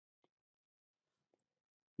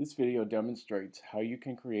This video demonstrates how you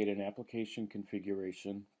can create an application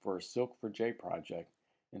configuration for a Silk4J project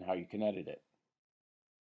and how you can edit it.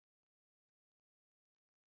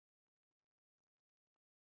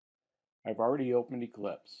 I've already opened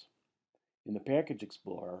Eclipse. In the Package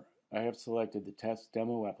Explorer, I have selected the Test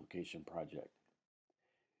Demo Application project.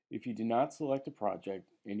 If you do not select a project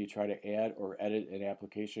and you try to add or edit an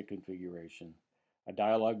application configuration, a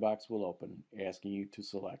dialog box will open asking you to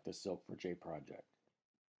select a Silk4J project.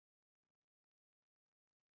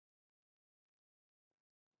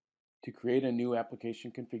 To create a new application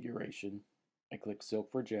configuration, I click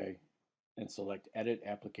Silk4J and select Edit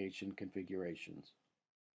Application Configurations.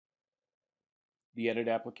 The Edit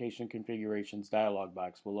Application Configurations dialog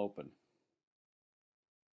box will open.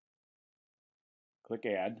 Click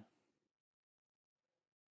Add.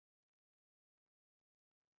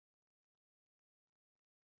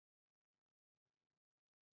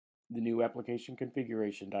 The new Application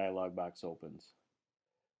Configuration dialog box opens.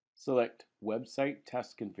 Select Website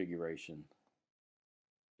Test Configuration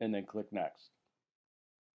and then click Next.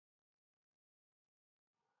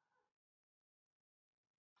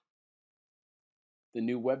 The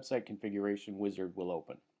new website configuration wizard will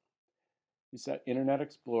open. You set Internet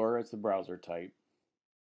Explorer as the browser type.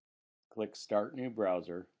 Click Start New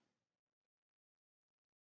Browser.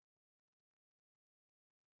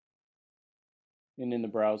 And in the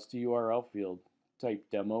Browse to URL field, type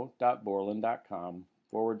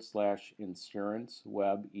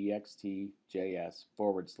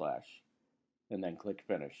demo.borland.com/insurancewebextjs/ and then click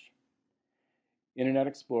Finish. Internet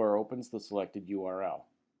Explorer opens the selected URL.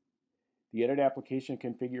 The Edit Application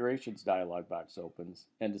Configurations dialog box opens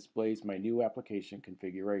and displays my new application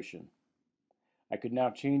configuration. I could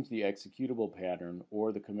now change the executable pattern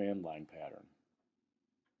or the command line pattern.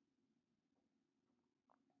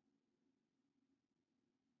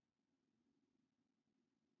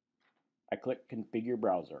 I click Configure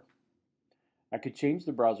Browser. I could change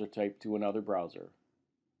the browser type to another browser.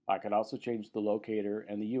 I could also change the locator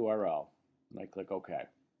and the URL, and I click OK.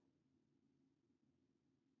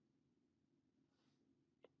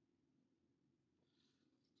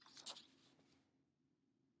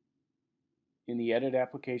 In the Edit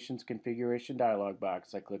Applications Configuration dialog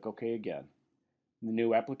box, I click OK again. The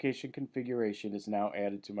new application configuration is now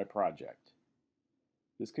added to my project.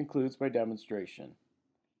 This concludes my demonstration.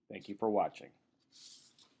 Thank you for watching.